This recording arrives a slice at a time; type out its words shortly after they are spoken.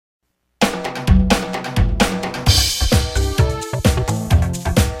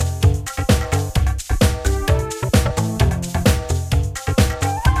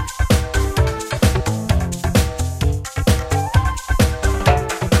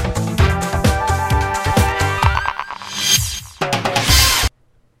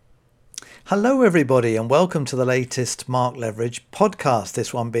Hello, everybody, and welcome to the latest Mark Leveridge podcast,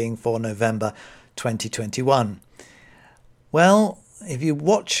 this one being for November 2021. Well, if you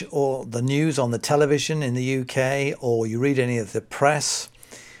watch all the news on the television in the UK or you read any of the press,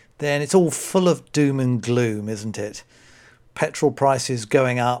 then it's all full of doom and gloom, isn't it? Petrol prices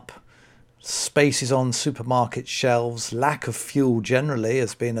going up, spaces on supermarket shelves, lack of fuel generally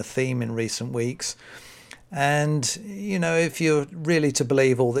has been a theme in recent weeks. And, if you're really to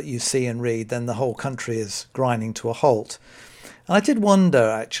believe all that you see and read, then the whole country is grinding to a halt. And I did wonder,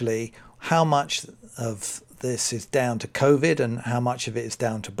 actually, how much of this is down to COVID and how much of it is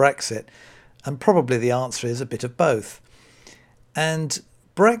down to Brexit. And probably the answer is a bit of both. And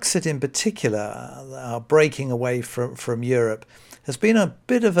Brexit in particular, our breaking away from Europe, has been a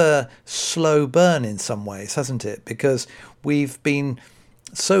bit of a slow burn in some ways, hasn't it? Because we've been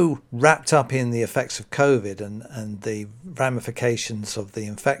so wrapped up in the effects of COVID and the ramifications of the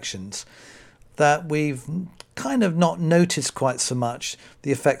infections that we've kind of not noticed quite so much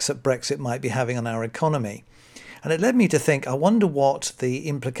the effects that Brexit might be having on our economy. And it led me to think, I wonder what the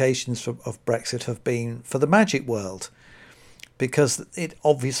implications of Brexit have been for the magic world, because it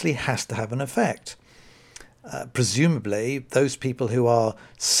obviously has to have an effect. Presumably, those people who are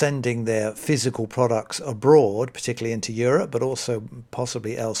sending their physical products abroad, particularly into Europe, but also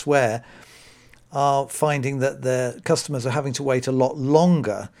possibly elsewhere, are finding that their customers are having to wait a lot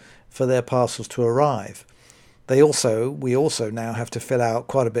longer for their parcels to arrive. We also now have to fill out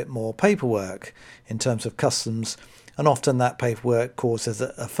quite a bit more paperwork in terms of customs, and often that paperwork causes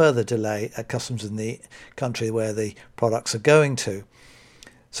a further delay at customs in the country where the products are going to.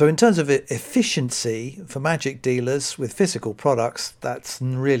 So in terms of efficiency for magic dealers with physical products, that's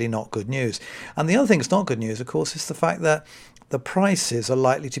really not good news. And the other thing that's not good news, of course, is the fact that the prices are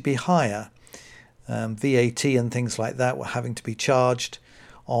likely to be higher. VAT and things like that were having to be charged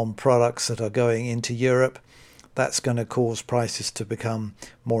on products that are going into Europe. That's going to cause prices to become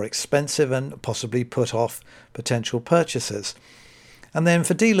more expensive and possibly put off potential purchasers. And then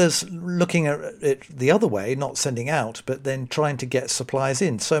for dealers looking at it the other way, not sending out, but then trying to get supplies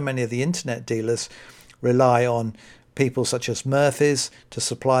in. So many of the internet dealers rely on people such as Murphy's to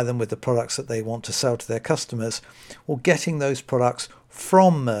supply them with the products that they want to sell to their customers. Well, getting those products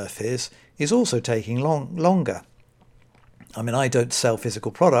from Murphy's is also taking longer. I mean, I don't sell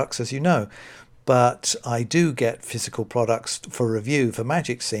physical products, as you know, but I do get physical products for review for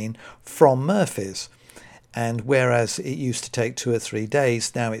Magic Scene from Murphy's. And whereas it used to take 2 or 3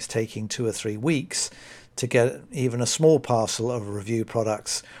 days, now it's taking 2 or 3 weeks to get even a small parcel of review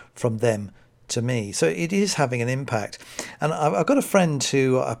products from them to me. So it is having an impact. And I've got a friend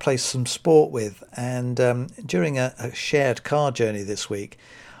who I play some sport with, and during a shared car journey this week,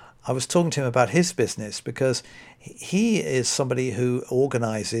 I was talking to him about his business because he is somebody who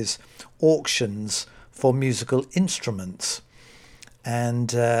organises auctions for musical instruments.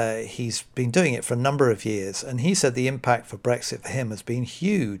 And he's been doing it for a number of years. And he said the impact for Brexit for him has been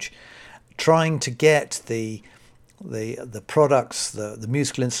huge. Trying to get the products, the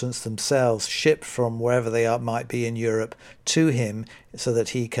musical instruments themselves, shipped from wherever they might be in Europe to him so that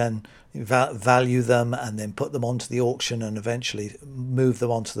he can value them and then put them onto the auction and eventually move them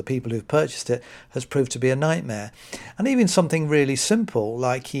on to the people who've purchased it has proved to be a nightmare. And even something really simple,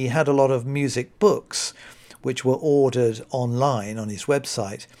 like he had a lot of music books which were ordered online on his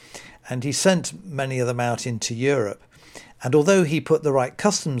website, and he sent many of them out into Europe. And although he put the right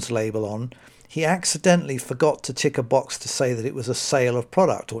customs label on, he accidentally forgot to tick a box to say that it was a sale of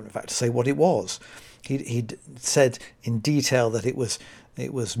product, or in fact to say what it was. He'd said in detail that it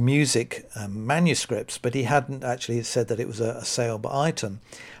was music manuscripts, but he hadn't actually said that it was a sale item.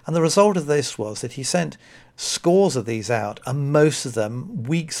 And the result of this was that he sent scores of these out, and most of them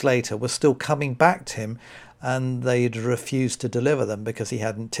weeks later were still coming back to him, and they'd refused to deliver them because he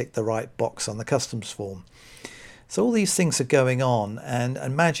hadn't ticked the right box on the customs form. So all these things are going on, and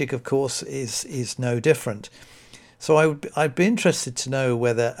Magic, of course, is no different. So I'd be interested to know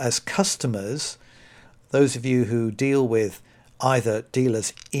whether, as customers, those of you who deal with either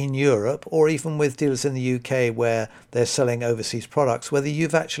dealers in Europe or even with dealers in the UK where they're selling overseas products, whether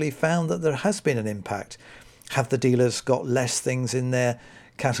you've actually found that there has been an impact. Have the dealers got less things in their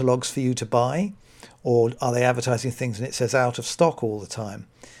catalogues for you to buy? Or are they advertising things and it says out of stock all the time?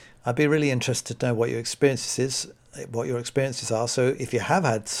 I'd be really interested to know what your experiences are. So if you have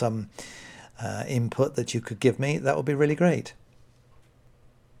had some input that you could give me, that would be really great.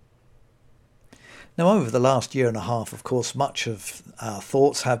 Now, over the last year and a half, of course, much of our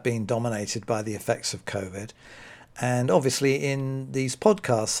thoughts have been dominated by the effects of COVID. And obviously in these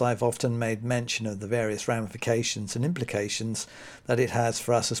podcasts, I've often made mention of the various ramifications and implications that it has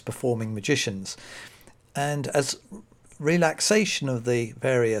for us as performing magicians. And as relaxation of the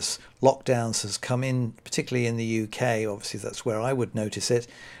various lockdowns has come in, particularly in the UK, obviously that's where I would notice it,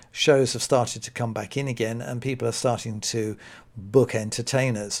 shows have started to come back in again and people are starting to book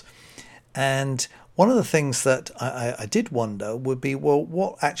entertainers. And one of the things that I did wonder would be, well,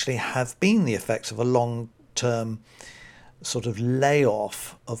 what actually have been the effects of a long-term sort of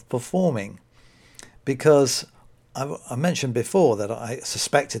layoff of performing? Because I mentioned before that I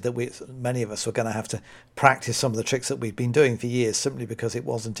suspected that many of us were going to have to practice some of the tricks that we've been doing for years simply because it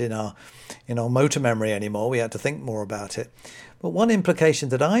wasn't in our motor memory anymore. We had to think more about it. But one implication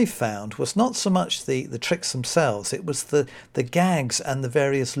that I found was not so much the tricks themselves, it was the gags and the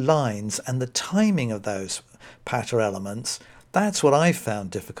various lines and the timing of those patter elements. That's what I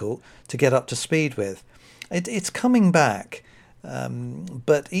found difficult to get up to speed with. It's coming back.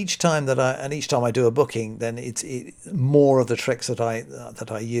 But each time I do a booking, then it's more of the tricks that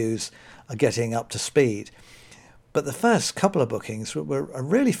I use are getting up to speed. But the first couple of bookings I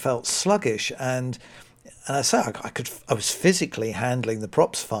really felt sluggish, and I say I was physically handling the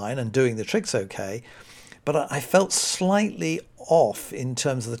props fine and doing the tricks okay, but I felt slightly off in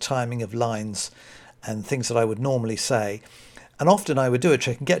terms of the timing of lines and things that I would normally say. And often I would do a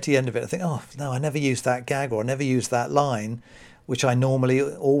trick and get to the end of it and think, oh no, I never used that gag or I never used that line, which I normally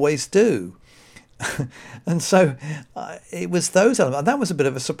always do. And so it was those elements. And that was a bit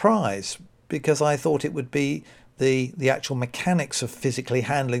of a surprise because I thought it would be the actual mechanics of physically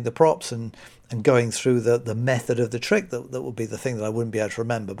handling the props and going through the method of the trick that would be the thing that I wouldn't be able to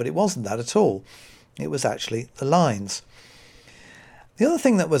remember. But it wasn't that at all. It was actually the lines. The other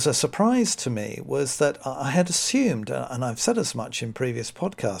thing that was a surprise to me was that I had assumed, and I've said as much in previous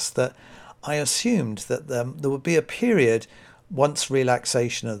podcasts, that I assumed that there would be a period once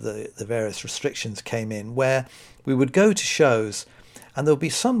relaxation of the various restrictions came in where we would go to shows and there would be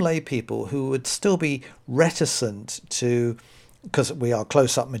some lay people who would still be reticent to, because we are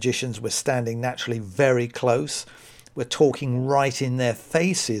close-up magicians, we're standing naturally very close, we're talking right in their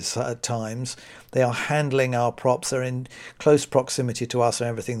faces at times, they are handling our props, they're in close proximity to us and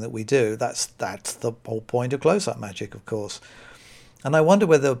everything that we do. That's the whole point of close-up magic, of course. And I wonder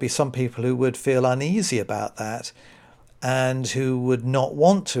whether there would be some people who would feel uneasy about that and who would not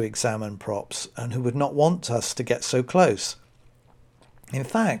want to examine props and who would not want us to get so close. In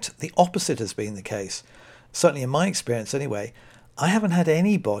fact, the opposite has been the case. Certainly in my experience anyway, I haven't had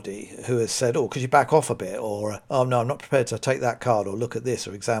anybody who has said, oh, could you back off a bit? Or, oh, no, I'm not prepared to take that card or look at this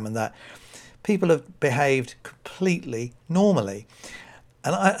or examine that. People have behaved completely normally.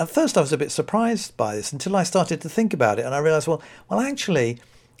 And at first I was a bit surprised by this until I started to think about it. And I realised, well, actually,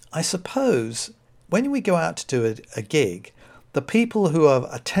 I suppose when we go out to do a gig, the people who are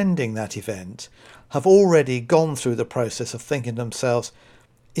attending that event have already gone through the process of thinking to themselves,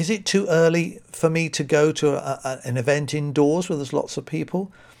 is it too early for me to go to an event indoors where there's lots of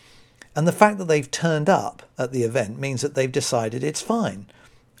people? And the fact that they've turned up at the event means that they've decided it's fine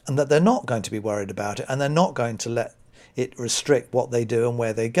and that they're not going to be worried about it and they're not going to let it restrict what they do and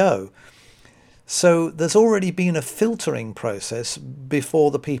where they go. So there's already been a filtering process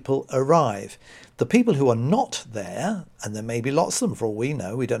before the people arrive. The people who are not there, and there may be lots of them for all we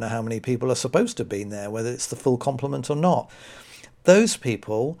know, we don't know how many people are supposed to have been there, whether it's the full complement or not. Those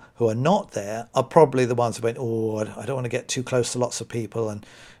people who are not there are probably the ones who went, oh, I don't want to get too close to lots of people, and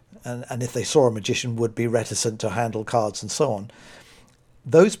if they saw a magician would be reticent to handle cards and so on.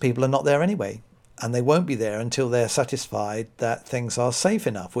 Those people are not there anyway, and they won't be there until they're satisfied that things are safe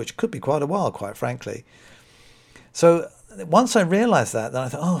enough, which could be quite a while, quite frankly. So once I realised that, then I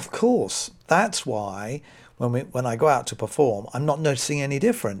thought, oh, of course, that's why when I go out to perform, I'm not noticing any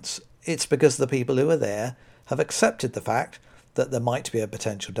difference. It's because the people who are there have accepted the fact that there might be a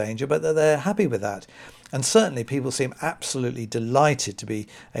potential danger, but that they're happy with that. And certainly people seem absolutely delighted to be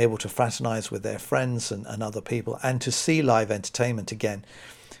able to fraternise with their friends and other people and to see live entertainment again,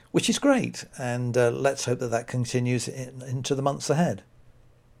 which is great. And let's hope that continues into the months ahead.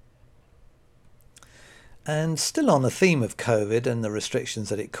 And still on the theme of COVID and the restrictions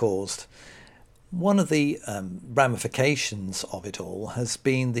that it caused, one of the ramifications of it all has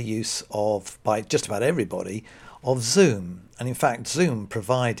been the use of, by just about everybody, of Zoom. And in fact, Zoom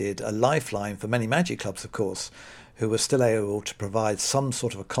provided a lifeline for many magic clubs, of course, who were still able to provide some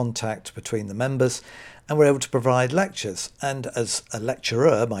sort of a contact between the members and were able to provide lectures. And as a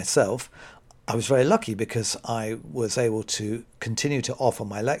lecturer myself, I was very lucky because I was able to continue to offer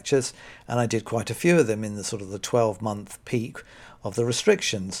my lectures, and I did quite a few of them in the sort of the 12-month peak of the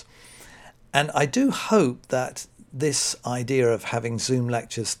restrictions. And I do hope that this idea of having Zoom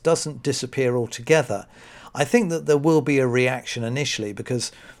lectures doesn't disappear altogether. I think that there will be a reaction initially,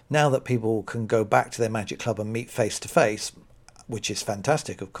 because now that people can go back to their Magic Club and meet face to face, which is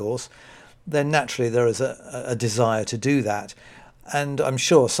fantastic, of course, then naturally there is a desire to do that. And I'm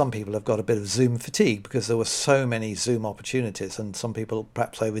sure some people have got a bit of Zoom fatigue because there were so many Zoom opportunities, and some people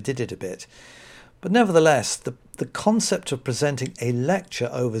perhaps overdid it a bit. But nevertheless, the concept of presenting a lecture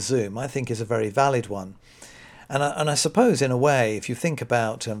over Zoom, I think, is a very valid one. And I suppose, in a way, if you think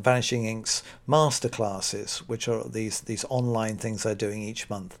about Vanishing Ink's masterclasses, which are these online things they're doing each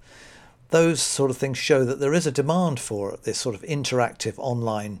month, those sort of things show that there is a demand for this sort of interactive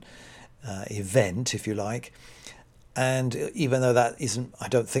online event, if you like. And even though that isn't, I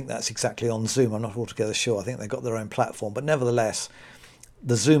don't think that's exactly on Zoom, I'm not altogether sure. I think they've got their own platform. But nevertheless,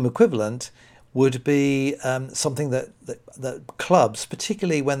 the Zoom equivalent would be something that clubs,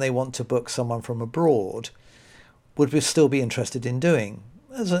 particularly when they want to book someone from abroad, would still be interested in doing,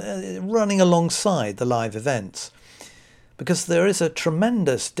 running alongside the live events. Because there is a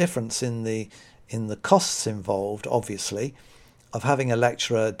tremendous difference in the costs involved, obviously, of having a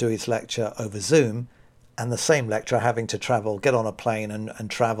lecturer do his lecture over Zoom, and the same lecturer having to travel, get on a plane and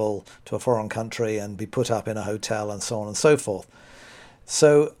travel to a foreign country and be put up in a hotel and so on and so forth.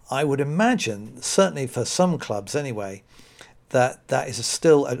 So I would imagine, certainly for some clubs anyway, that is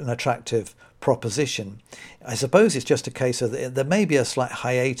still an attractive proposition. I suppose it's just a case of there may be a slight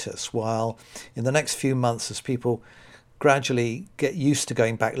hiatus while in the next few months, as people gradually get used to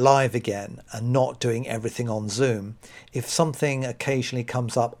going back live again and not doing everything on Zoom. If something occasionally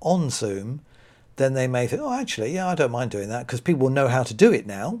comes up on Zoom, then they may think, oh, actually, yeah, I don't mind doing that, because people know how to do it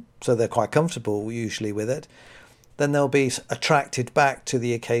now, so they're quite comfortable usually with it. Then they'll be attracted back to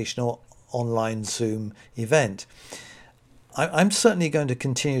the occasional online Zoom event. I'm certainly going to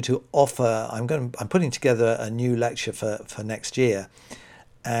continue to offer. I'm putting together a new lecture for next year,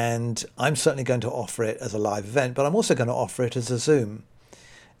 and I'm certainly going to offer it as a live event, but I'm also going to offer it as a Zoom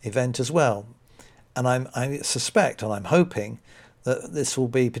event as well. And I suspect, and I'm hoping, that this will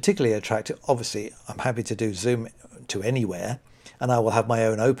be particularly attractive. Obviously, I'm happy to do Zoom to anywhere, and I will have my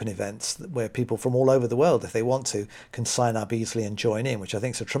own open events where people from all over the world, if they want to, can sign up easily and join in, which I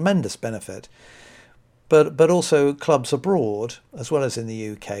think is a tremendous benefit. But also clubs abroad, as well as in the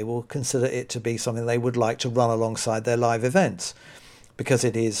UK, will consider it to be something they would like to run alongside their live events, because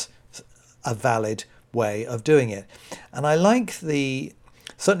it is a valid way of doing it. And I like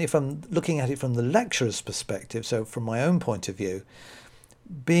certainly from looking at it from the lecturer's perspective, so from my own point of view,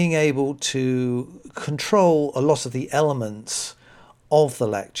 being able to control a lot of the elements of the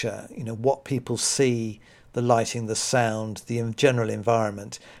lecture, what people see, the lighting, the sound, the general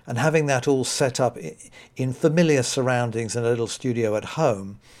environment, and having that all set up in familiar surroundings in a little studio at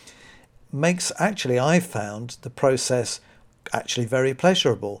home makes, actually, I've found the process actually very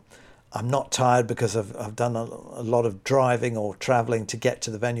pleasurable. I'm not tired because I've done a lot of driving or travelling to get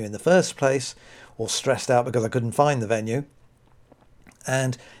to the venue in the first place, or stressed out because I couldn't find the venue.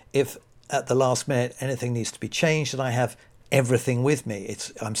 And if at the last minute anything needs to be changed, and I have everything with me,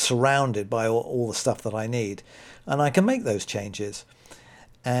 I'm surrounded by all the stuff that I need, and I can make those changes.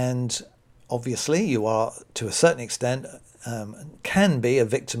 And obviously you are, to a certain extent, can be a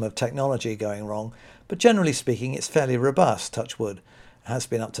victim of technology going wrong, but generally speaking it's fairly robust, touch wood. It has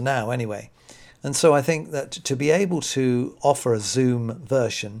been up to now anyway. And so I think that to be able to offer a Zoom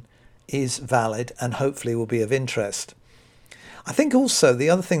version is valid and hopefully will be of interest. I think also the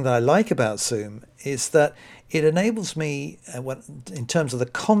other thing that I like about Zoom is that it enables me, in terms of the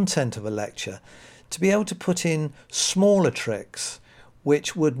content of a lecture, to be able to put in smaller tricks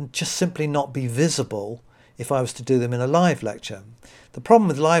which would just simply not be visible if I was to do them in a live lecture. The problem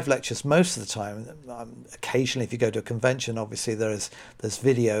with live lectures most of the time, occasionally if you go to a convention, obviously there's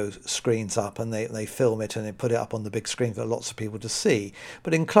video screens up and they film it and they put it up on the big screen for lots of people to see.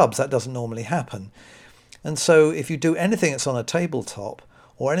 But in clubs that doesn't normally happen. And so if you do anything that's on a tabletop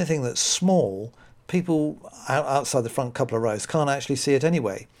or anything that's small, people outside the front couple of rows can't actually see it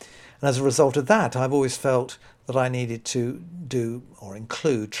anyway. And as a result of that, I've always felt that I needed to do or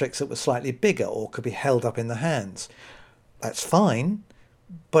include tricks that were slightly bigger or could be held up in the hands. That's fine,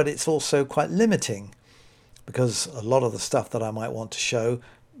 but it's also quite limiting, because a lot of the stuff that I might want to show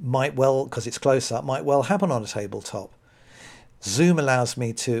might well, because it's close up, might well happen on a tabletop. Zoom allows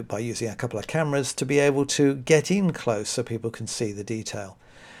me to, by using a couple of cameras, to be able to get in close so people can see the detail.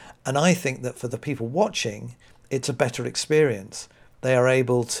 And I think that for the people watching, it's a better experience. They are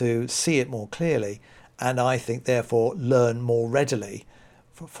able to see it more clearly, and I think therefore learn more readily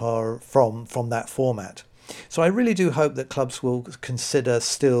from that format. So I really do hope that clubs will consider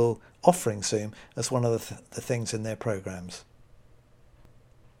still offering Zoom as one of the things in their programs.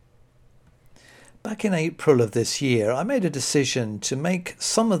 Back in April of this year, I made a decision to make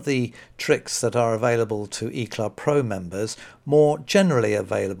some of the tricks that are available to eClub Pro members more generally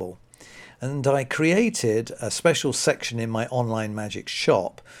available. And I created a special section in my online magic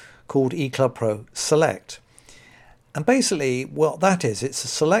shop called eClub Pro Select. And basically what that is, it's a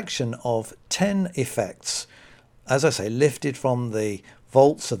selection of 10 effects, as I say, lifted from the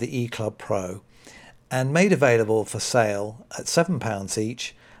vaults of the eClub Pro and made available for sale at £7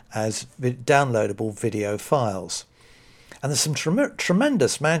 each as downloadable video files. And there's some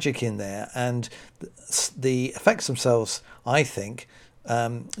tremendous magic in there, and the effects themselves, I think,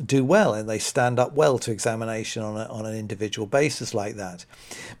 do well, and they stand up well to examination on an individual basis like that.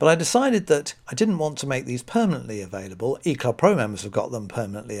 But I decided that I didn't want to make these permanently available. eClub Pro members have got them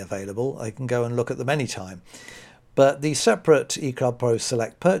permanently available. They can go and look at them anytime. But the separate eClub Pro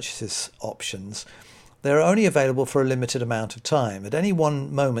Select purchases options, they're only available for a limited amount of time. At any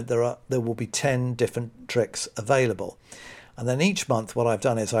one moment there will be 10 different tricks available. And then each month what I've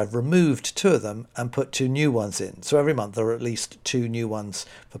done is I've removed 2 of them and put 2 new ones in. So every month there are at least 2 new ones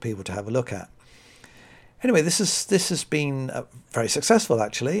for people to have a look at. Anyway, this has been very successful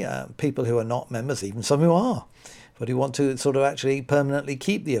actually. People who are not members, even some who are, but who want to sort of actually permanently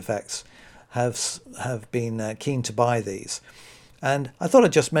keep the effects, have been keen to buy these. And I thought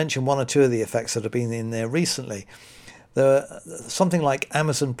I'd just mention 1 or 2 of the effects that have been in there recently. There are something like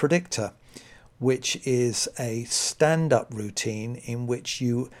Amazon Predictor, which is a stand-up routine in which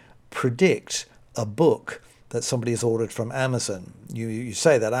you predict a book that somebody has ordered from Amazon. You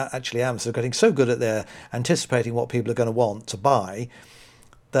say that actually Amazon are getting so good at their anticipating what people are going to want to buy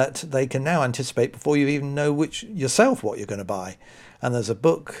that they can now anticipate before you even know what you're going to buy. And there's a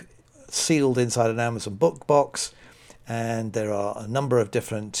book sealed inside an Amazon book box, and there are a number of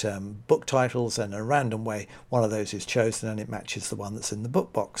different book titles, and in a random way one of those is chosen and it matches the one that's in the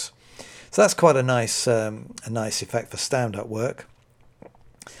book box. So that's quite a nice effect for stand-up work.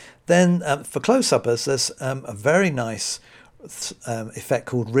 Then for close-uppers, there's a very nice effect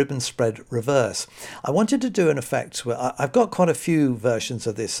called ribbon spread reverse. I wanted to do an effect where I've got quite a few versions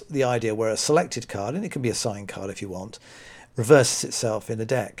of this, the idea where a selected card, and it can be a signed card if you want, reverses itself in a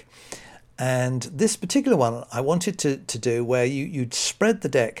deck. And this particular one I wanted to do where you'd spread the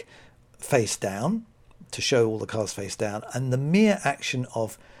deck face down to show all the cards face down, and the mere action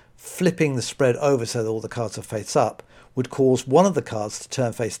of flipping the spread over so that all the cards are face up would cause one of the cards to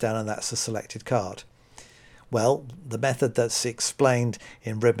turn face down, and that's a selected card. Well, the method that's explained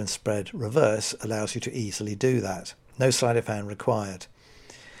in ribbon spread reverse allows you to easily do that. No sleight of hand required.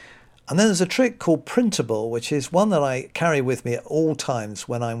 And then there's a trick called printable, which is one that I carry with me at all times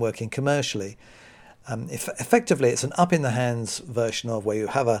when I'm working commercially. Effectively, it's an up in the hands version of where you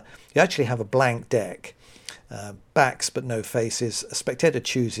actually have a blank deck, backs but no faces. A spectator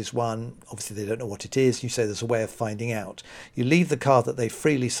chooses one. Obviously, they don't know what it is. You say there's a way of finding out. You leave the card that they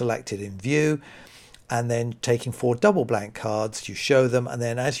freely selected in view, and then taking 4 double blank cards, you show them, and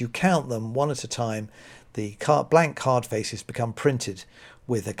then as you count them one at a time, the blank card faces become printed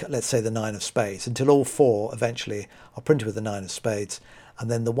with, let's say, the 9 of spades, until all 4 eventually are printed with the 9 of spades. And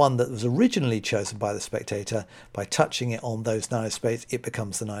then the one that was originally chosen by the spectator, by touching it on those 9 of spades, it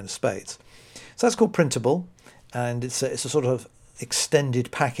becomes the 9 of spades. So that's called printable, and it's a sort of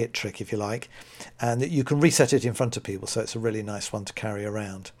extended packet trick, if you like, and you can reset it in front of people, so it's a really nice one to carry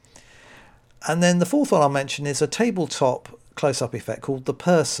around. And then the fourth one I'll mention is a tabletop close-up effect called the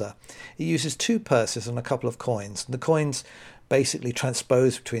purser. It uses 2 purses and a couple of coins. And the coins basically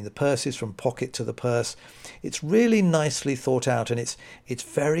transpose between the purses from pocket to the purse. It's really nicely thought out, and it's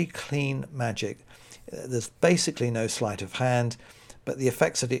very clean magic. There's basically no sleight of hand, but the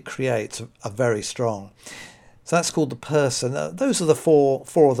effects that it creates are very strong. So that's called the purser. Now, those are the four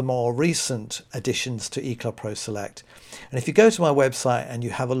of the more recent additions to eClub Pro Select. And if you go to my website and you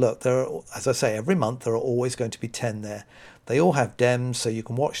have a look, there are, as I say, every month there are always going to be 10 there. They all have dems, so you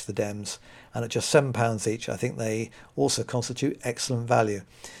can watch the dems, and at just £7 each, I think they also constitute excellent value.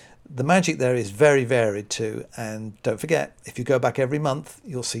 The magic there is very varied too, and don't forget, if you go back every month,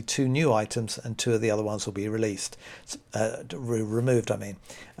 you'll see 2 new items, and 2 of the other ones will be removed, I mean.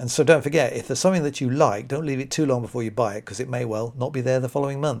 And so don't forget, if there's something that you like, don't leave it too long before you buy it, because it may well not be there the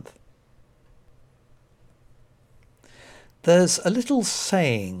following month. There's a little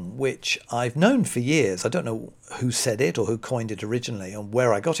saying which I've known for years. I don't know who said it or who coined it originally or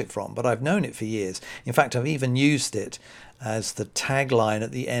where I got it from, but I've known it for years. In fact, I've even used it as the tagline at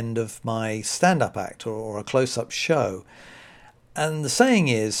the end of my stand-up act or a close-up show. And the saying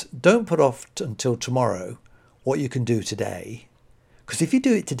is, don't put off until tomorrow what you can do today. Because if you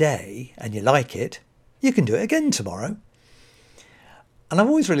do it today and you like it, you can do it again tomorrow. And I've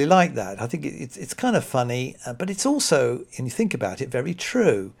always really liked that. I think it's kind of funny, but it's also, when you think about it, very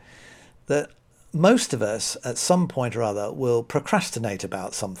true that most of us at some point or other will procrastinate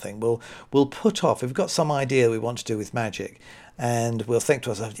about something. We'll put off. If we've got some idea we want to do with magic, and we'll think to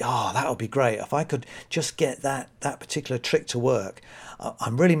ourselves, oh, that would be great. If I could just get that particular trick to work, I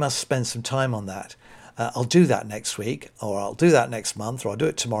really must spend some time on that. I'll do that next week, or I'll do that next month, or I'll do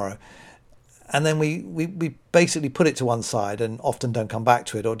it tomorrow. And then we basically put it to one side and often don't come back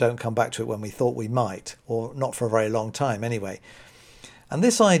to it, or don't come back to it when we thought we might, or not for a very long time anyway. And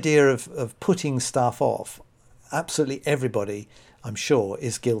this idea of putting stuff off, absolutely everybody, I'm sure,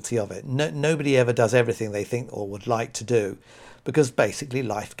 is guilty of it. Nobody ever does everything they think or would like to do, because basically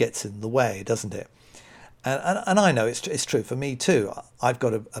life gets in the way, doesn't it? And I know it's true for me too. I've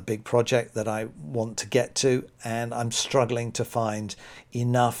got a big project that I want to get to, and I'm struggling to find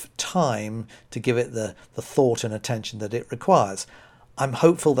enough time to give it the thought and attention that it requires. I'm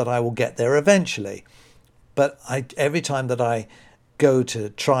hopeful that I will get there eventually, but every time that I go to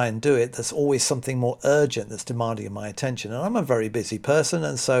try and do it, there's always something more urgent that's demanding my attention. And I'm a very busy person,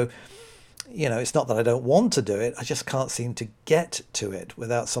 and so it's not that I don't want to do it, I just can't seem to get to it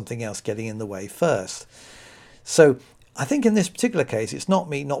without something else getting in the way first. So I think in this particular case, it's not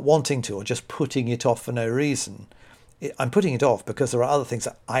me not wanting to or just putting it off for no reason. I'm putting it off because there are other things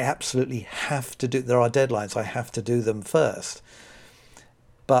that I absolutely have to do. There are deadlines, I have to do them first.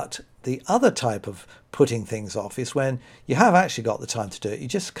 But the other type of putting things off is when you have actually got the time to do it. You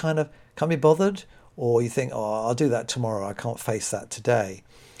just kind of can't be bothered, or you think, oh, I'll do that tomorrow. I can't face that today.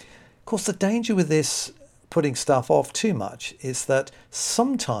 Of course, the danger with this putting stuff off too much is that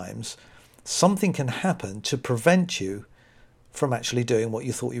sometimes something can happen to prevent you from actually doing what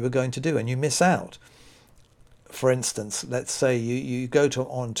you thought you were going to do, and you miss out. For instance, let's say you go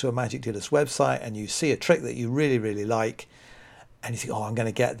onto a magic dealer's website and you see a trick that you really, really like, and you think, oh, I'm going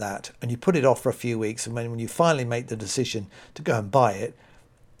to get that. And you put it off for a few weeks, and when you finally make the decision to go and buy it,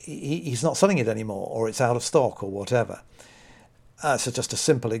 he's not selling it anymore, or it's out of stock, or whatever. So just a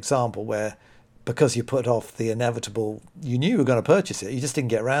simple example where, because you put off the inevitable, you knew you were going to purchase it, you just didn't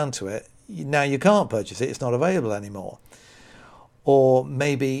get around to it. Now you can't purchase it, it's not available anymore. Or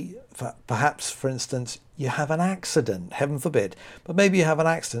maybe, perhaps, for instance, you have an accident, heaven forbid, but maybe you have an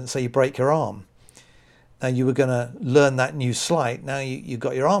accident, so you break your arm. Now you were going to learn that new sleight, now you've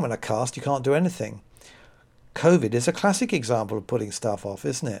got your arm in a cast, you can't do anything. COVID is a classic example of putting stuff off,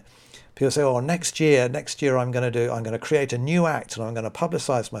 isn't it? People say, oh, next year I'm going to create a new act, and I'm going to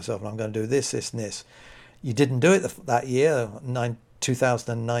publicise myself, and I'm going to do this, and this. You didn't do it that year,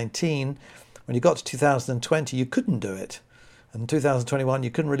 2019. When you got to 2020, you couldn't do it. And 2021,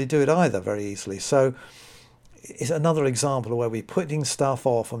 you couldn't really do it either very easily. So it's another example of where we're putting stuff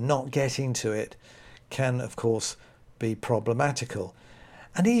off and not getting to it can, of course, be problematical.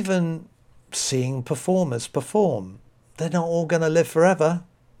 And even seeing performers perform, they're not all going to live forever.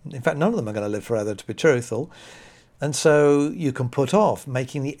 In fact, none of them are going to live forever, to be truthful. And so you can put off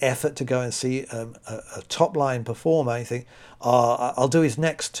making the effort to go and see a top-line performer. You think, oh, I'll do his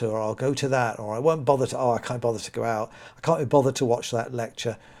next tour, I'll go to that, or I won't bother to, I can't bother to go out, I can't be bothered to watch that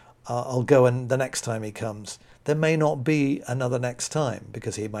lecture, I'll go and the next time he comes. There may not be another next time,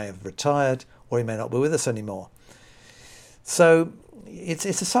 because he may have retired, or he may not be with us anymore. So it's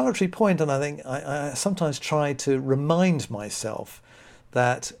a salutary point, and I think I sometimes try to remind myself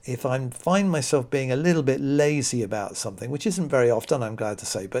that if I find myself being a little bit lazy about something, which isn't very often, I'm glad to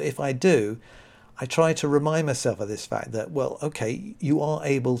say, but if I do, I try to remind myself of this fact that, well, okay, you are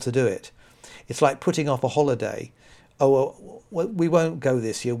able to do it. It's like putting off a holiday. Oh, well, we won't go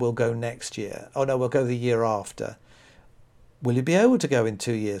this year, we'll go next year. Oh, no, we'll go the year after. Will you be able to go in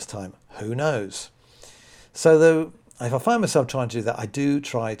 2 years' time? Who knows? So though, if I find myself trying to do that, I do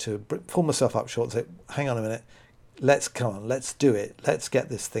try to pull myself up short and say, hang on a minute, let's do it. Let's get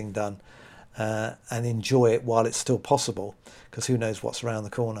this thing done and enjoy it while it's still possible, because who knows what's around the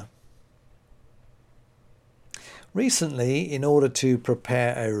corner. Recently, in order to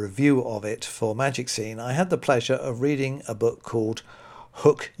prepare a review of it for Magic Scene, I had the pleasure of reading a book called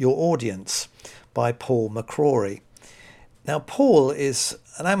Hook Your Audience by Paul McCrory. Now, Paul is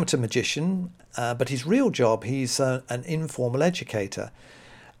an amateur magician, but his real job, he's an informal educator.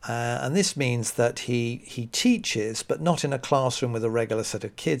 And this means that he teaches, but not in a classroom with a regular set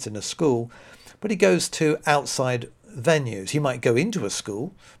of kids in a school, but he goes to outside venues. He might go into a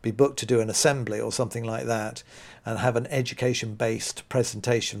school, be booked to do an assembly or something like that, and have an education-based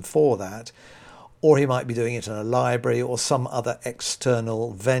presentation for that. Or he might be doing it in a library or some other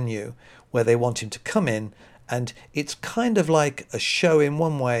external venue where they want him to come in And it's kind of like a show in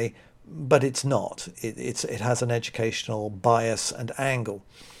one way, but it's not. It has an educational bias and angle.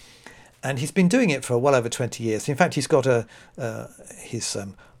 And he's been doing it for well over 20 years. In fact, he's got his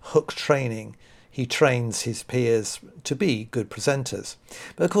hook training. He trains his peers to be good presenters.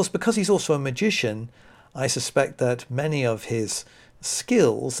 But of course, because he's also a magician, I suspect that many of his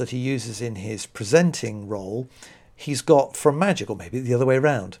skills that he uses in his presenting role, he's got from magic, or maybe the other way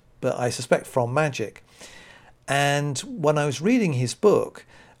around, but I suspect from magic. And when I was reading his book,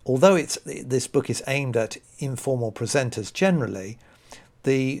 although this book is aimed at informal presenters generally,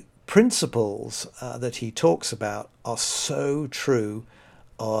 the principles that he talks about are so true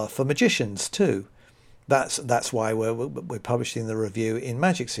for magicians too. That's why we're publishing the review in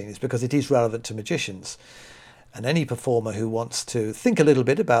Magic Scene, is because it is relevant to magicians. And any performer who wants to think a little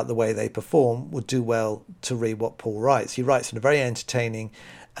bit about the way they perform would do well to read what Paul writes. He writes in a very entertaining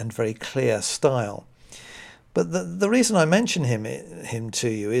and very clear style. But the reason I mention him to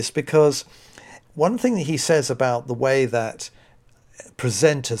you is because one thing that he says about the way that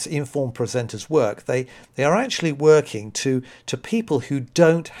presenters, informed presenters work, they are actually working to people who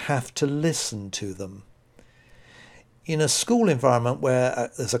don't have to listen to them. In a school environment where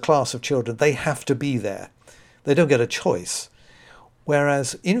there's a class of children, they have to be there. They don't get a choice.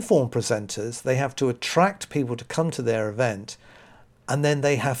 Whereas informed presenters, they have to attract people to come to their event, and then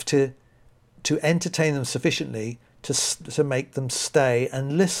they have to entertain them sufficiently to make them stay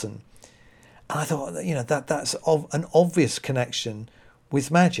and listen. And I thought, that's an obvious connection with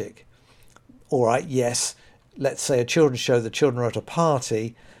magic. All right, yes, let's say a children's show, the children are at a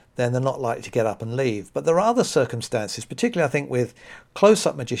party, then they're not likely to get up and leave. But there are other circumstances, particularly I think with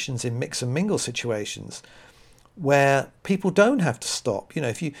close-up magicians in mix and mingle situations, where people don't have to stop.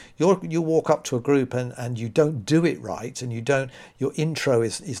 If you walk up to a group and you don't do it right, and your intro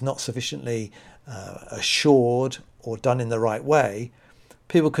is not sufficiently assured or done in the right way,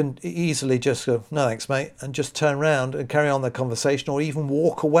 people can easily just go, "No thanks, mate," and just turn around and carry on their conversation, or even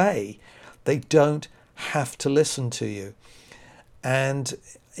walk away. They don't have to listen to you. And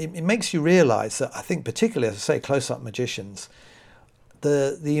it makes you realize that, I think particularly, as I say, close-up magicians,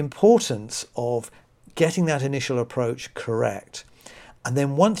 the importance of getting that initial approach correct. And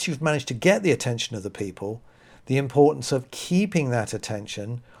then once you've managed to get the attention of the people, the importance of keeping that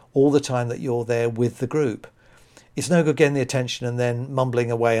attention all the time that you're there with the group. It's no good getting the attention and then mumbling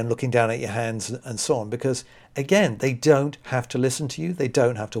away and looking down at your hands and so on, because again, they don't have to listen to you. They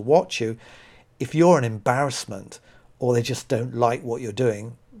don't have to watch you. If you're an embarrassment or they just don't like what you're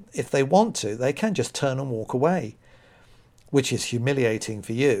doing, if they want to, they can just turn and walk away, which is humiliating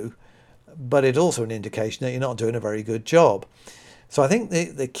for you, but it's also an indication that you're not doing a very good job. So I think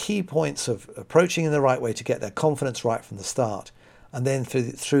the key points of approaching in the right way to get their confidence right from the start, and then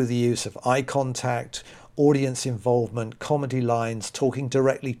through the use of eye contact, audience involvement, comedy lines, talking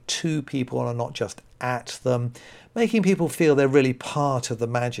directly to people and not just at them, making people feel they're really part of the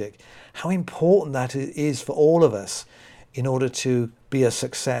magic, how important that is for all of us in order to be a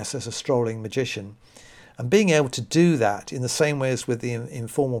success as a strolling magician. And being able to do that in the same way as with the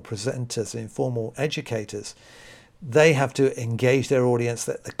informal presenters, informal educators, they have to engage their audience,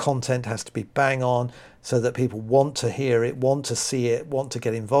 that the content has to be bang on so that people want to hear it, want to see it, want to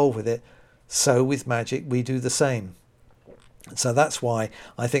get involved with it. So with magic, we do the same. So that's why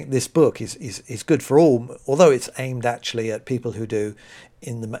I think this book is good for all, although it's aimed actually at people who do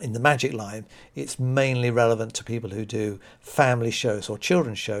in the magic line. It's mainly relevant to people who do family shows or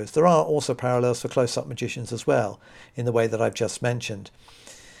children's shows. There are also parallels for close-up magicians as well, in the way that I've just mentioned.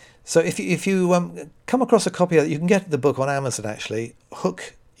 So if you come across a copy of it, you can get the book on Amazon actually.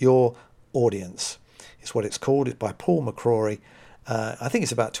 Hook Your Audience is what it's called. It's by Paul McCrory. I think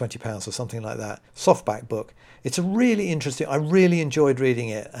it's about £20 or something like that. Softback book. It's a really interesting, I really enjoyed reading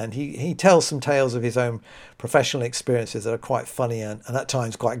it, and he tells some tales of his own professional experiences that are quite funny and at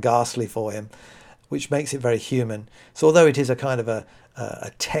times quite ghastly for him, which makes it very human. So although it is a kind of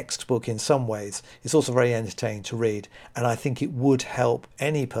a textbook in some ways, it's also very entertaining to read, and I think it would help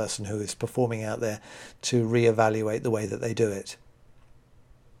any person who is performing out there to reevaluate the way that they do it.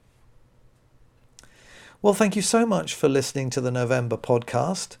 Well, thank you so much for listening to the November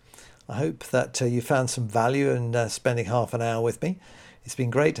podcast. I hope that you found some value in spending half an hour with me. It's been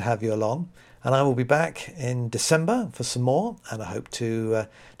great to have you along, and I will be back in December for some more, and I hope to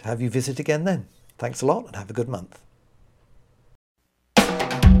have you visit again then. Thanks a lot and have a good month.